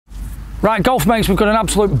Right, golf mates, we've got an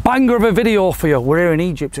absolute banger of a video for you. We're here in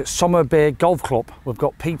Egypt at Summer Bay Golf Club. We've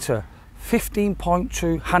got Peter,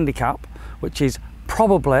 15.2 handicap, which is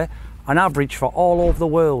probably an average for all over the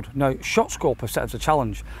world. Now, SHOTSCOPE have set us a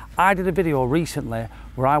challenge. I did a video recently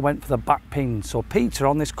where I went for the back pin. So Peter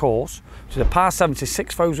on this course, which is a par 70,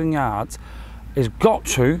 6,000 yards, has got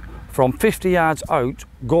to, from 50 yards out,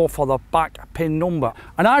 go for the back pin number.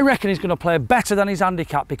 And I reckon he's going to play better than his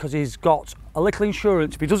handicap because he's got a little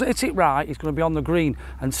insurance. If he doesn't hit it right, he's going to be on the green.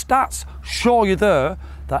 And stats show you there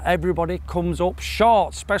that everybody comes up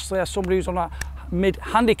short, especially as somebody who's on a mid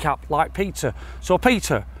handicap like Peter. So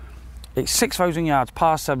Peter, it's 6,000 yards,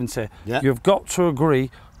 par 70. Yeah. You've got to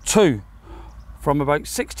agree to, from about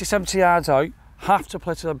 60, 70 yards out, have to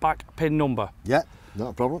play to the back pin number. Yeah, not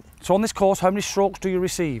a problem. So on this course, how many strokes do you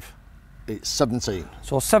receive? It's 17.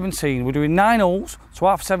 So 17, we're doing 9 holes, so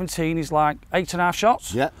half 17 is like 8.5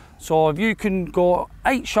 shots. Yeah. So if you can go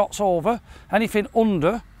 8 shots over, anything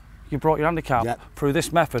under, you brought your handicap through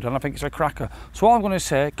this method, and I think it's a cracker. So all I'm going to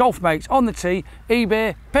say, golf mates on the tee,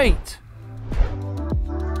 eBay, Pete.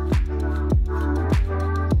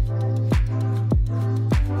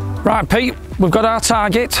 Right, Pete, we've got our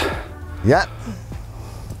target. Yeah.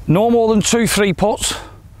 No more than 2 3-putts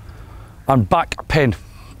and back pin.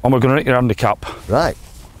 And we're going to hit your handicap. Right.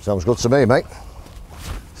 Sounds good to me, mate.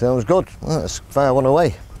 Sounds good. Let's fire one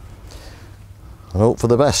away. And hope for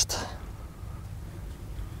the best.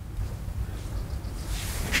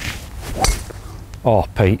 Oh,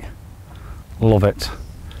 Pete, love it.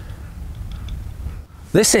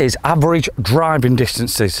 This is average driving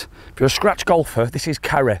distances. If you're a scratch golfer, this is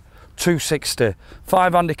carry, 260.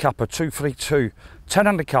 5 handicapper, 232. 10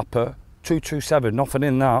 handicapper, 227, nothing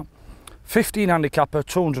in that. 15 handicapper,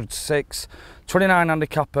 206. 29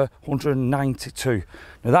 handicapper, 192.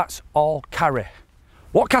 Now that's all carry.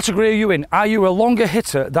 What category are you in? Are you a longer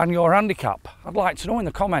hitter than your handicap? I'd like to know in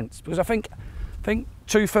the comments, because I think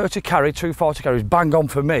 230 carry, 240 carry is bang on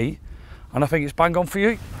for me, and I think it's bang on for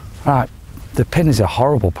you. Right, the pin is a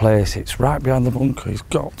horrible place. It's right behind the bunker. He's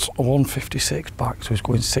got a 156 back, so he's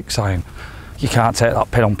going 6 iron. You can't take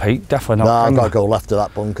that pin on, Pete, definitely not. No, I've got to go left of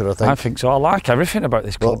that bunker, I think. I think so. I like everything about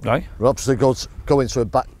this club now. We're obviously go into a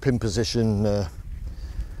back pin position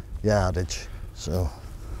yardage, so.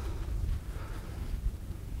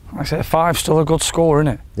 Like I say, 5's still a good score,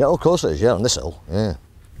 isn't it? Yeah, of course it is, yeah, on this hill, yeah.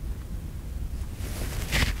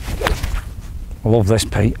 I love this,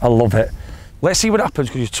 Pete, I love it. Let's see what happens,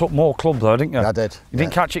 because you took more club though, didn't you? I did. You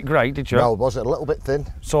didn't catch it great, did you? No, was it a little bit thin?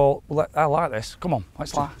 So, I like this. Come on,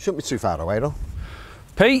 let's laugh. Shouldn't be too far away though.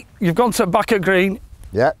 Pete, you've gone to back at green.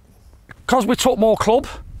 Yeah. Because we took more club,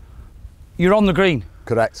 you're on the green.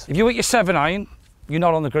 Correct. If you hit your 7 iron, you're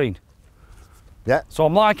not on the green. Yeah. So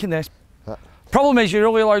I'm liking this. Problem is, you're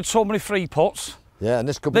only allowed so many 3-putts. Yeah, and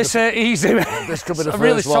this could be easy. This could be the first one. I'm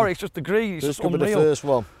really sorry, it's just the green. It's this just could unreal. be the first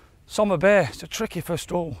one. Summer Bay, it's a tricky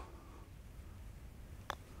first hole.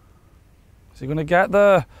 Is he going to get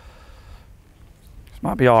there? This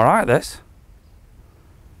might be all right, this.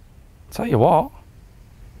 Tell you what.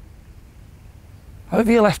 How have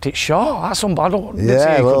you left it short? That's unbelievable.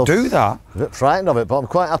 Yeah, you well, could do that. A bit frightened of it, but I'm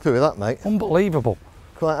quite happy with that, mate. Unbelievable.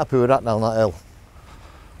 Quite happy with that down that hill.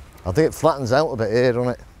 I think it flattens out a bit here,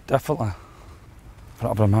 doesn't it? Definitely. I've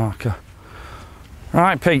not got a marker.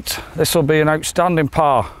 Right, Pete, this will be an outstanding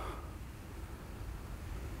par.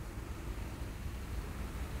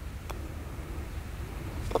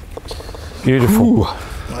 Beautiful. Ooh,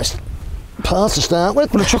 nice par to start with.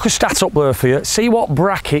 I'm going to chuck a stat up there for you. See what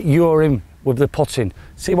bracket you're in with the putting.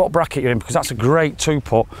 See what bracket you're in, because that's a great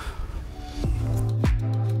 2-putt.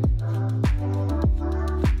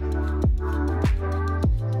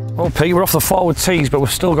 Well, Pete, we're off the forward tees, but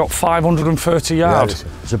we've still got 530 yards. Yeah,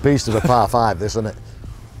 it's a beast of a par 5, this, isn't it?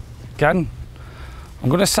 Again, I'm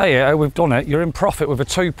going to say it, how we've done it. You're in profit with a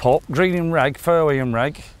 2-putt, green in reg, fairway in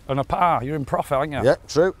reg, and a par. You're in profit, aren't you? Yeah,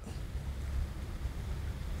 true.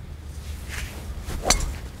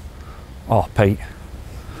 Oh, Pete.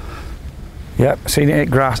 Yep, seen it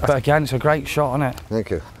hit grass. But again, it's a great shot, isn't it? Thank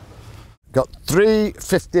you. Got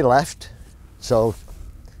 350 left, so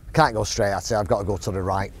can't go straight at it. I've got to go to the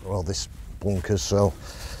right of all this bunkers, so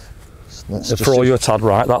let's just throw you a tad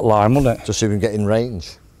right, that line, wouldn't it? Just so we can get in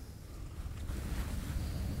range.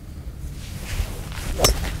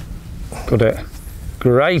 Good hit.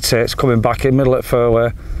 Great hit. It's coming back in middle at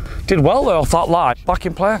fairway. Did well though off that line. Back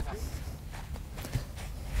in play.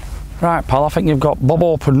 Right, pal, I think you've got bob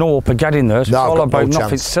open, no up again in there. So no, it's all about no nothing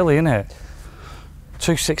chance. Silly, isn't it?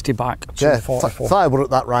 260 back, 244. Yeah, fire at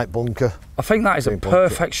that right bunker. I think that is a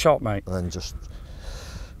perfect shot, mate. And then just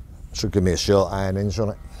should give me a short iron in,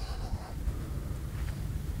 shouldn't it?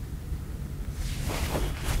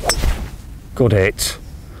 Good hit.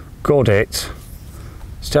 Good hit.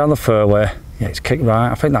 Stay on the fairway. Yeah, it's kicked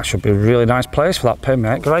right. I think that should be a really nice place for that pin,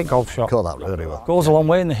 mate. Great golf shot. Caught that really well. Goes a long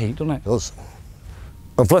way in the heat, doesn't it? It does.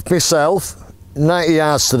 I've left myself 90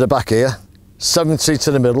 yards to the back here, 70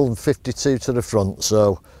 to the middle and 52 to the front,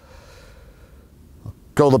 so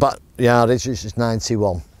go the back yardage, which is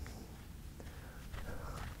 91.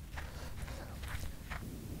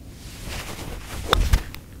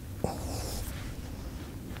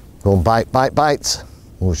 Go and bite, bite, bite.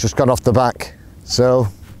 Oh, it's just gone off the back, so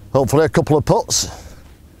hopefully a couple of putts,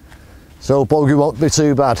 so bogey won't be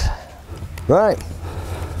too bad. Right,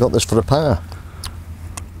 got this for a par.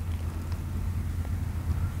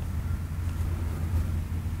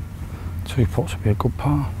 Two putts would be a good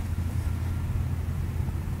par.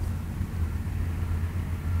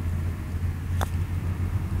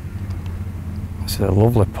 This is a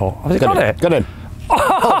lovely putt. Have you got it? Got in.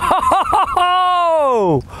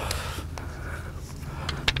 Oh!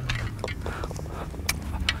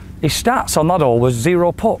 His stats on that hole was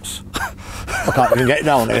 0 putts. I can't even get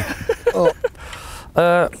down here. Oh.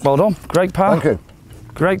 Well done. Great par. Thank you.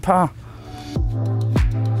 Great par.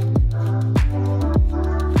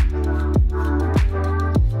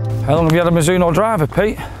 How long have you had a Mizuno driver,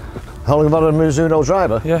 Pete? How long have I had a Mizuno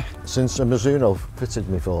driver? Yeah. Since a Mizuno fitted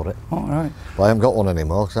me for it. All right. But I haven't got one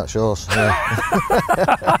anymore, 'cause that's yours. Yeah.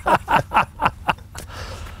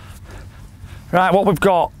 Right, what we've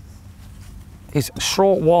got is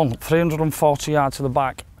stroke 1, 340 yards to the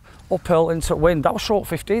back, uphill into wind. That was stroke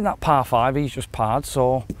 15, that par 5, he's just parred,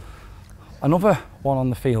 so another one on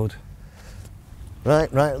the field.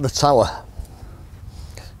 Right at the tower.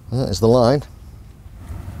 That is the line.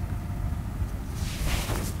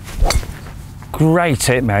 Great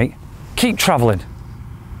hit, mate. Keep travelling.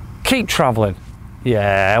 Keep travelling.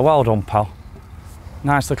 Yeah, well done, pal.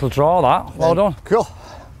 Nice little draw, that. Well done. Cool.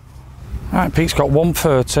 Right, Pete's got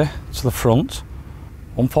 130 to the front,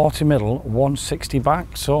 140 middle, 160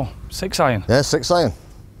 back, so 6 iron. Yeah, 6 iron.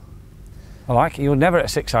 I like it. You would never hit a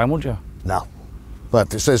 6 iron, would you? No. But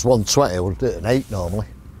if it says 120, I would do it an 8 normally.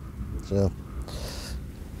 So.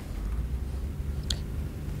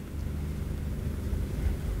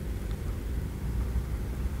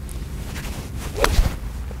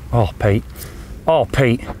 Oh, Pete. Oh,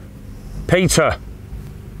 Pete. Peter.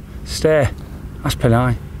 Stay. That's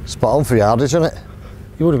penine. Spot on for yardage, isn't it?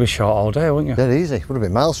 You would have been short all day, wouldn't you? Dead easy. Would have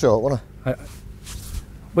been miles short, wouldn't it?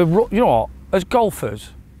 You know what? As golfers,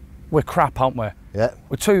 we're crap, aren't we? Yeah.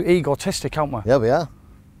 We're too egotistic, aren't we? Yeah, we are.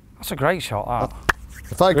 That's a great shot, that.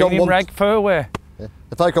 If I gone reg fairway. Yeah.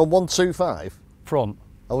 If I gone 125 Front.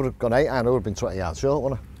 I would have gone 8 iron. I would have been 20 yards short,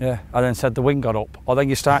 wouldn't I? Yeah. And then said the wind got up, or then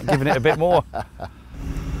you start giving it a bit more.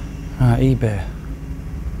 Right, eBay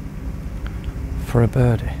for a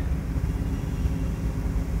birdie.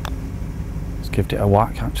 Let's give it a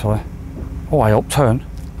whack, actually. Oh, I upturned.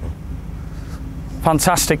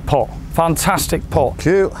 Fantastic putt. Fantastic putt.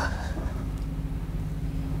 Cute.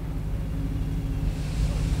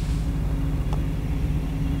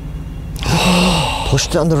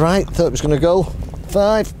 Pushed it on the right. Thought it was going to go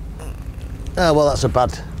 5. Ah, well, that's a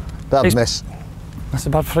bad miss. That's a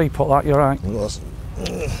bad 3 putt. That, you're right. It was.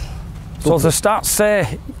 So the stats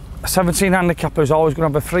say a 17 handicapper is always going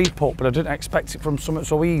to have a 3 putt, but I didn't expect it from something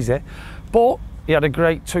so easy. But he had a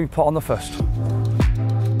great 2 putt on the first.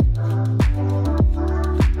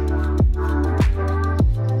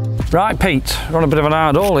 Right, Pete, we're on a bit of an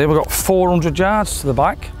hard hole here. We've got 400 yards to the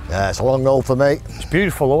back. Yeah, it's a long hole for me. It's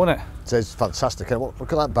beautiful, though, isn't it? It is fantastic. Look at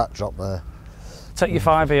that backdrop there. Take your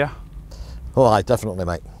 5 here. Oh, aye, definitely,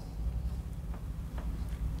 mate.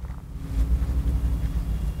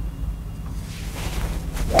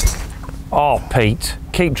 Oh, Pete,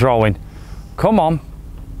 keep drawing. Come on,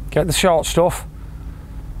 get the short stuff.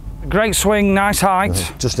 Great swing, nice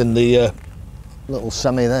height. Just in the little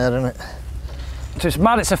semi there, isn't it? It's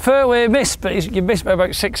mad, it's a fairway miss, but you missed by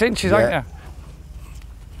about 6 inches, haven't you?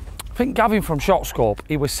 I think Gavin from SHOTSCOPE,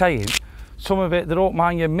 he was saying, some of it, they don't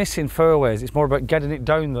mind you missing fairways, it's more about getting it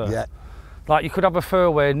down there. Yeah. Like you could have a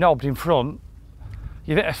fairway knobbed in front,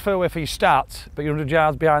 you've hit a fairway for your start, but you're 100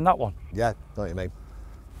 yards behind that one. Yeah, know what you mean.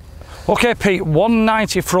 Okay, Pete,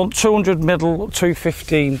 190 front, 200 middle,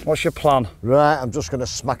 215. What's your plan? Right, I'm just going to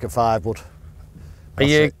smack a 5 wood. Are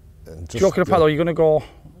you joking apart, or are you going to go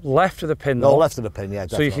left of the pin? No, though, left of the pin, yeah,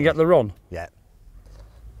 definitely. so you can get the run? Yeah.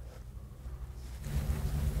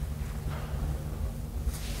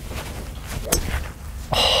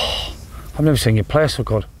 Oh, I've never seen you play so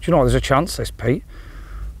good. Do you know what, there's a chance this, Pete.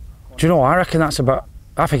 Do you know, I reckon that's about,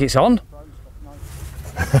 I think it's on.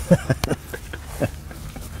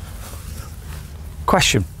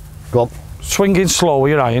 Question. Go on. Swinging slow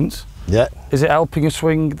with your irons, Yeah. Is it helping you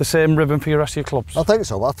swing the same rhythm for your rest of your clubs? I think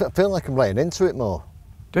so. I feel like I'm laying into it more.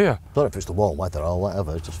 Do you? Don't know if it's the warm weather or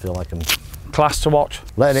whatever. I just feel like I'm... Class to watch.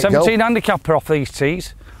 Letting it 17 go. handicapper off these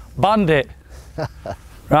tees. Bandit.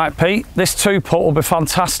 Right, Pete, this 2-putt will be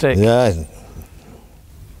fantastic. Yeah.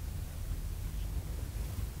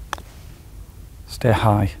 Stay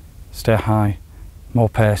high. Stay high. More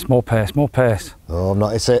pace, more pace, more pace. Oh, I've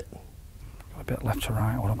not hit it. A bit left to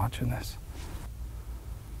right, I would imagine this.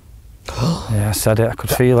 Yeah, I said it, I could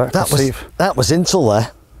feel it. That was intel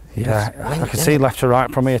there. Yeah, I can see left to right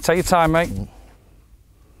from here. Take your time, mate.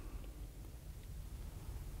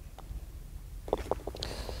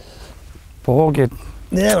 Bogeyed.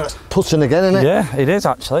 Yeah, that's putting again, isn't it? Yeah, it is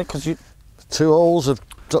actually, because you... 2 holes have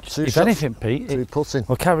dropped 2 If shots. anything, Pete, Three putting.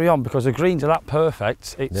 we'll carry on because the greens are that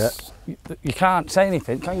perfect. It's you can't say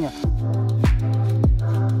anything, can you?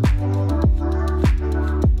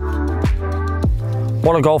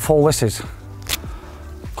 What a golf hole this is.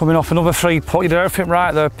 Coming off another 3-putt. You did everything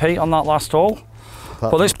right there, Pete, on that last hole.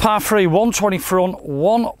 But this par 3, 120 front,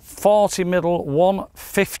 140 middle,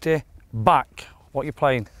 150 back. What are you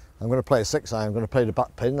playing? I'm going to play a 6-iron. I'm going to play the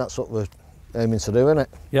back pin. That's what we're aiming to do, isn't it?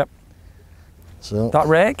 Yep. So that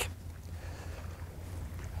rake?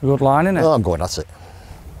 A good line, isn't it? Oh, I'm going at it.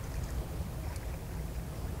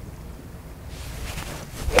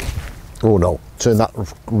 Oh no, turn that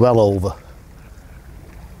well over.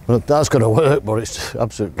 Well, that's going to work, but it's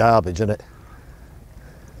absolute garbage, isn't it?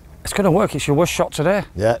 It's going to work. It's your worst shot today.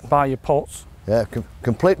 Yeah. By your putts. Yeah,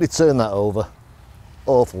 completely turn that over.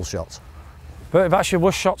 Awful shot. But if that's your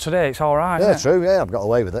worst shot today, it's all right. Yeah, isn't it? true. Yeah, I've got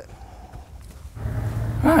away with it.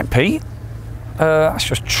 Right, Pete. That's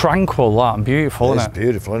just tranquil, that, and beautiful, isn't it? It's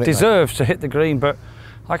beautiful, isn't it? Deserves to hit the green, but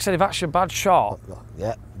like I said, if that's your bad shot,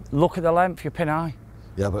 yeah. Look at the length, your pin high.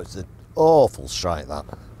 Yeah, but it's an awful strike, that.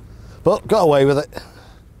 But got away with it.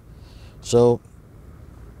 So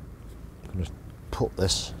I'm going to put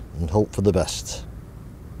this and hope for the best.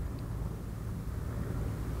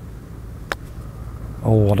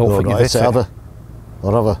 Oh, I don't think you've hit it.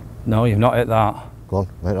 Or have I? No, you've not hit that. Go on,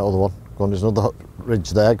 make that other one. Go on, there's another ridge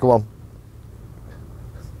there. Go on.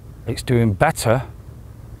 It's doing better.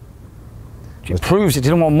 It proves it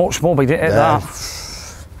didn't want much more, but he didn't hit that.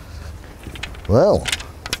 Well.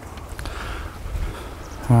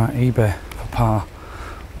 Right, eBay for par.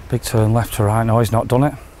 Big turn left to right. No, he's not done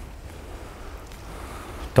it.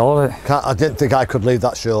 Dollared it. I didn't think I could leave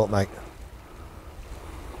that short, mate.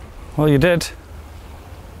 Well, you did.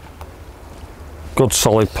 Good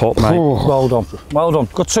solid putt, mate. Oh. Well done. Well done.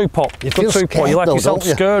 Good 2-putt. Good 2-putt. You left yourself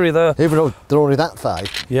scurry there. Even though they're only that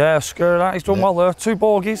 5. Yeah, scurry that. He's done well there. 2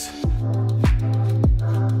 bogeys.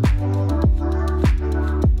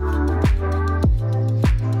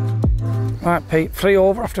 Right, Pete. 3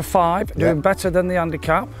 over after 5. Doing better than the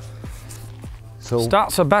handicap. So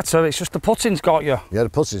stats are better. It's just the putting's got you. Yeah, the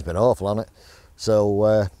putting's been awful, hasn't it?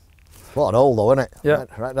 So what an hole though, isn't it? Yeah.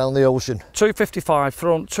 Right down the ocean. 255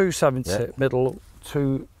 front, 270 middle,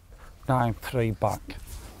 293 back.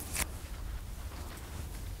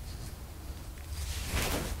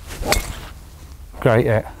 Great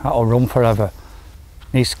hit. That'll run forever.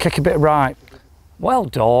 Needs to kick a bit right. Well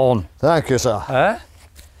done. Thank you, sir.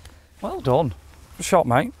 Well done. Good shot,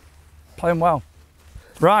 mate. Playing well.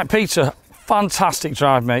 Right, Peter. Fantastic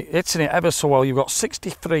drive, mate. Hitting it ever so well. You've got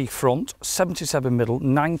 63 front, 77 middle,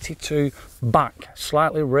 92 back,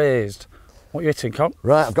 slightly raised. What are you hitting, Con?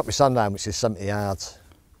 Right, I've got my sand iron, which is 70 yards.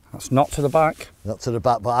 That's not to the back. Not to the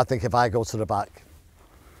back, but I think if I go to the back,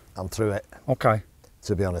 I'm through it. Okay.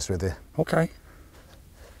 To be honest with you. Okay.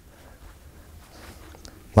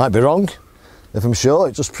 Might be wrong. If I'm sure,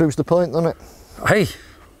 it just proves the point, doesn't it? Hey.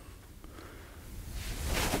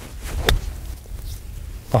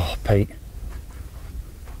 Oh, Pete.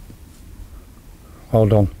 Well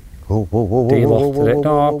done. Whoa, whoa, whoa, whoa,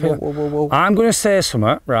 whoa, whoa, whoa. I'm going to say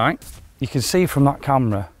something, right? You can see from that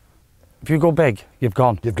camera, if you go big, you've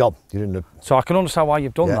gone. You've gone. You're in the... So I can understand why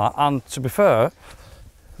you've done that. And to be fair,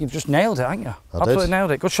 you've just nailed it, haven't you? Absolutely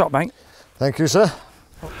nailed it. Good shot, mate. Thank you, sir.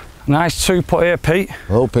 Nice 2-putt here, Pete.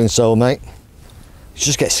 Hoping so, mate. You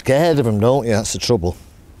just get scared of them, don't you? That's the trouble.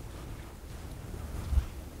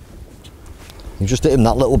 You just hit them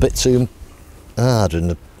that little bit too hard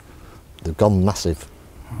and they've gone massive.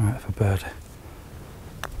 All right, for birdie.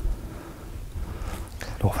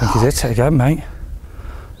 Don't think he's hit it again, mate.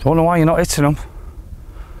 Don't know why you're not hitting them.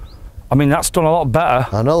 I mean, that's done a lot better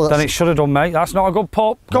than it should have done, mate. That's not a good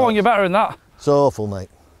putt. Go on, you're better than that. It's awful, mate.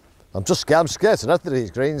 I'm scared to death of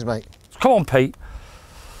these greens, mate. Come on, Pete.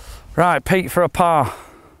 Right, Pete for a par.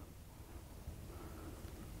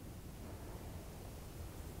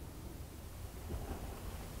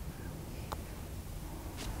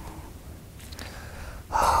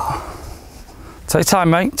 Take your time,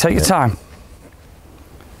 mate. Take your time.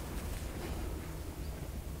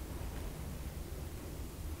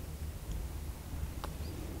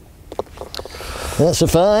 That's a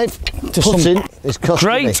 5. Putting is costing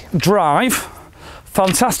great me. Drive.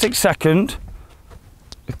 Fantastic second.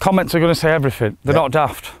 The comments are going to say everything. They're not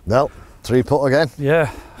daft. No. 3 putt again.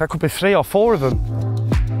 Yeah. That could be 3 or 4 of them.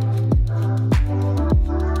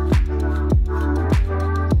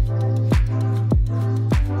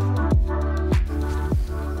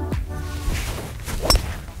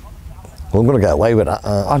 Well, I'm going to get away with that.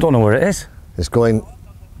 I don't know where it is. It's going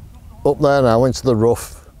up there now into the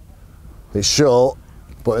rough. It's short,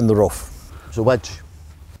 but in the rough. It's a wedge.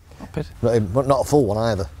 Not a full one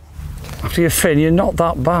either. After your fin, you're not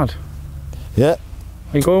that bad. Yeah. What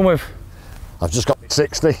are you going with? I've just got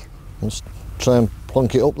 60. Let's try and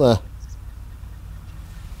plonk it up there.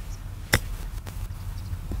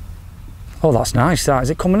 Oh, that's nice, that. Is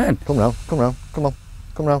it coming in? Come round, come round, come on,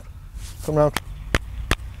 come round, come round.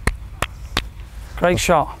 Great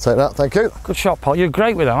shot. Take that, thank you. Good shot, Paul. You're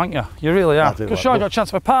great with them, aren't you? You really are. Good shot, you got a chance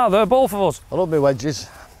of a par there, both of us. I love my wedges.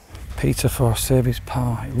 Peter for a service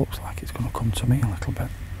par. It looks like it's going to come to me a little bit.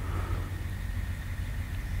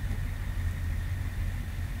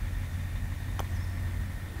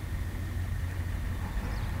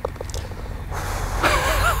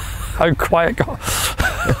 How quiet got.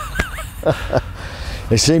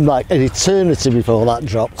 It seemed like an eternity before that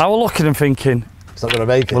dropped. I was looking and thinking, it's not going to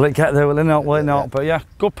make it. Will it get there? Will it not? Will it not? But yeah,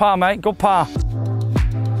 good par, mate. Good par.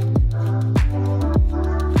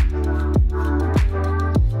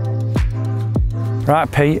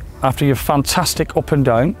 Right, Pete. After your fantastic up and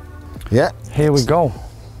down, here we go.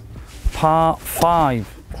 Par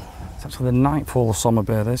 5. It's actually the 9th hole of Summer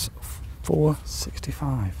Bay. This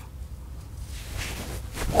 465.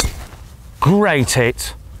 Great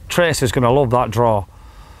hit. Tracy's going to love that draw.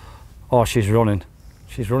 Oh, she's running.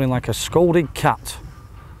 She's running like a scolded cat.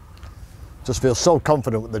 Just feel so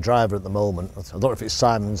confident with the driver at the moment. I don't know if it's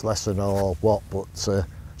Simon's lesson or what, but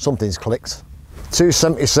something's clicked.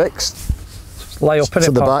 276. Lay up in to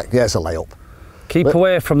it, the Pop. back. Yeah, it's a layup. Keep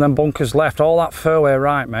away from them bunkers left. All that fairway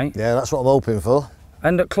right, mate. Yeah, that's what I'm hoping for.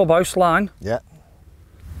 End at clubhouse line. Yeah.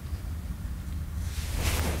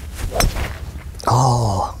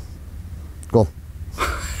 Oh. Go on.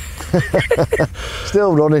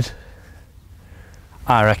 Still running.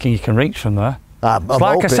 I reckon you can reach from there. I'm like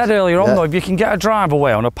hoping. I said earlier on though, if you can get a drive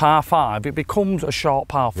away on a par 5, it becomes a short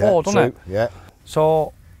par 4, doesn't it? Yeah.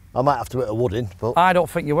 So I might have to hit a wood in, but I don't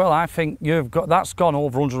think you will. I think that's gone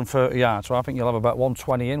over 130 yards, so I think you'll have about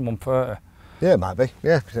 120 in, 130. Yeah, it might be.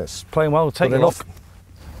 Yeah, it's playing well. Take good it off.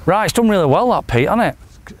 Right, it's done really well that, Pete, hasn't it?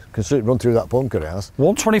 Considering run through that bunker, it has.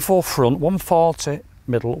 124 front, 140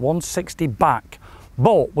 middle, 160 back.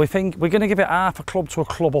 But we think we're going to give it half a club to a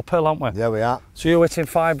club uphill, aren't we? Yeah, we are. So you're hitting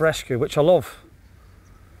 5 rescue, which I love.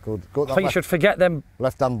 Good. I think you should forget them.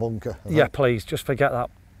 Left-hand bunker. Yeah, please, just forget that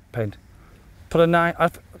pin. Put a 9.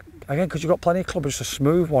 Again, because you've got plenty of club, just a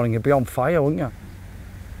smooth one and you'd be on fire, wouldn't you?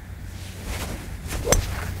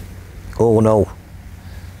 Oh no.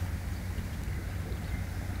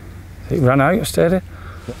 He ran out, steady.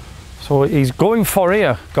 So he's going for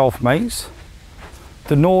here, golf mates.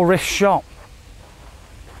 The no risk shot.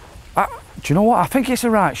 Do you know what? I think it's the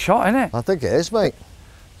right shot, isn't it? I think it is, mate.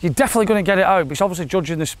 You're definitely going to get it out, but it's obviously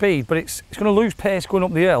judging the speed, but it's going to lose pace going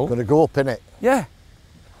up the hill. Going to go up in it. Yeah.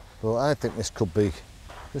 Well, I think this could be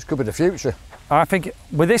the future. I think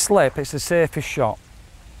with this lip, it's the safest shot.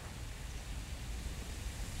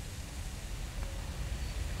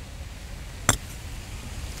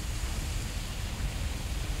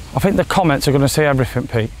 I think the comments are going to say everything,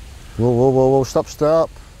 Pete. Whoa, stop.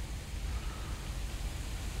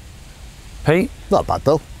 Pete? Not bad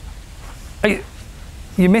though. Hey,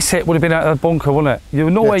 you miss it, would have been out of the bunker, wouldn't it? There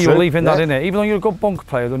was no way you were leaving that in it. Even though you're a good bunker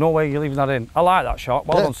player, there's no way you're leaving that in. I like that shot.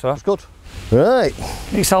 Well done, sir. It's good. Right.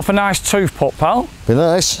 Get yourself a nice tooth putt, pal. Be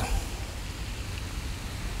nice.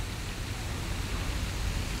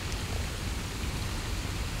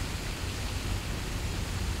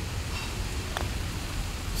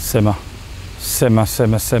 Simmer. Simmer.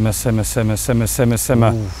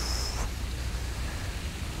 Ooh.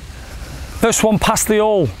 First one past the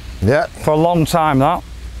hole. Yeah. For a long time, that.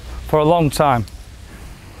 For a long time.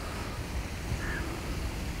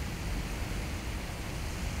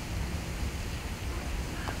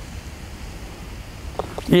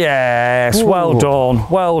 Yes, well done,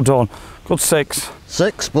 well done. Good 6.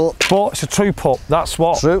 6, but it's a 2 putt. That's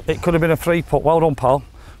what. True. It could have been a 3 putt. Well done, pal.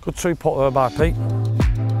 Good 2 putt there by Pete.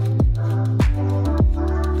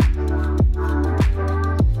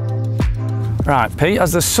 Right, Pete,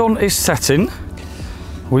 as the sun is setting,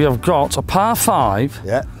 we have got a par 5.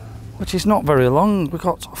 Yeah. Which is not very long. We've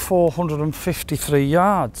got 453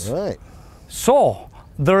 yards. Right. So,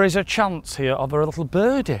 there is a chance here of a little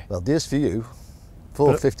birdie. Well, dears for you,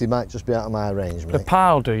 450 might just be out of my range, mate. The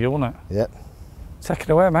pile do you, won't it? Yep. Take it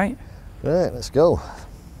away, mate. Right, let's go.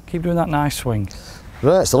 Keep doing that nice swing.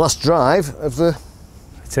 Right, it's the last drive of the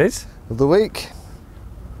week.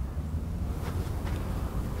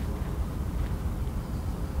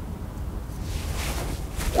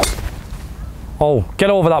 Oh, get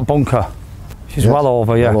over that bunker. She's well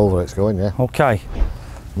over, yeah. Well over, it's going, yeah. Okay.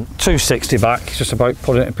 260 back, it's just about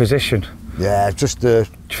putting it in position. Yeah, just... Do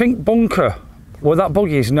you think bunker, where that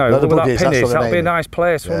buggy is now, where that pin is, that'd be a nice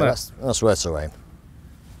place, wouldn't it? That's where to aim.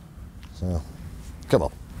 So, come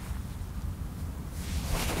on.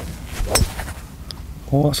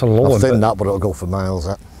 Oh, that's a low one. I've thinned that, but it'll go for miles,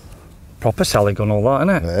 that. Proper Sally gun, all that,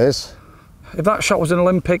 isn't it? It is. If that shot was an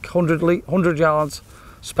Olympic 100 yards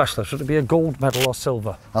specialist, would it be a gold medal or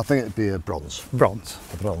silver? I think it'd be a bronze. Bronze?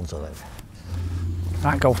 A bronze, I think.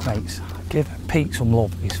 Right, golf mates, give Pete some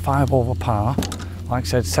love. He's 5 over par. Like I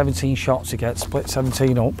said, 17 shots to get, split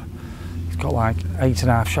 17 up. He's got like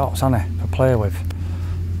 8.5 shots, hasn't he, to play with.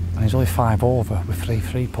 And he's only 5 over with 3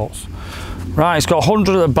 free putts. Right, he's got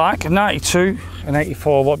 100 at the back, 92 and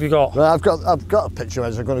 84. What have you got? Right, I've got a picture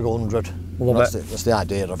as I'm going to go 100. Love that's it. That's the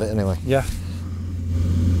idea of it, anyway. Yeah.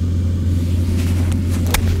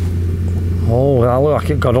 Oh, that looked like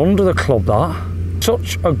it got under the club, that.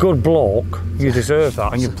 Such a good bloke. You deserve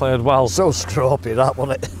that, and you played well. So scropey, that,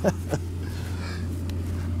 wasn't it?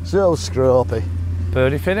 So scropey.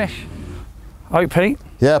 Birdie finish. Out, Pete?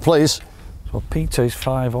 Yeah, please. So P2's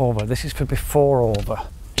 5 over. This is for before over.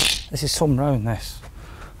 This is some round, this.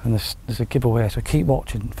 And there's a giveaway, so keep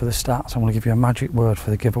watching for the stats. I'm going to give you a magic word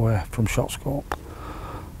for the giveaway from SHOTSCOPE.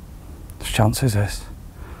 There's chances, this.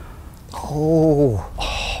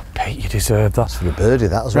 Oh, Pete, you deserve that. That's for a birdie,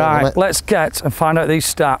 that as well. Right, let's get and find out these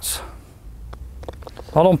stats.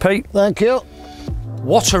 Hold on, Pete. Thank you.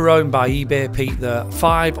 What a round by eBay Pete there.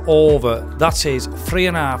 5 over. That is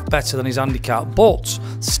 3.5 better than his handicap. But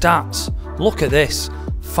stats, look at this.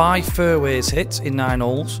 5 fairways hit in 9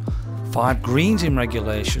 holes. 5 greens in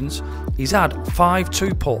regulations. He's had 5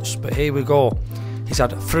 2-putts, but here we go. He's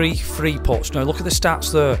had 3 free putts. Now look at the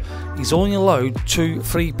stats there. He's only allowed 2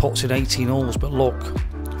 free putts in 18 holes, but look,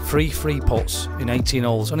 3 free putts in 18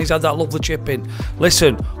 holes, and he's had that lovely chip in.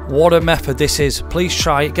 Listen, what a method this is. Please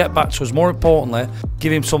try it, get back to us. More importantly,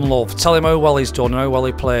 give him some love. Tell him how well he's done and how well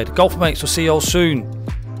he played. Golf mates, we'll see you all soon.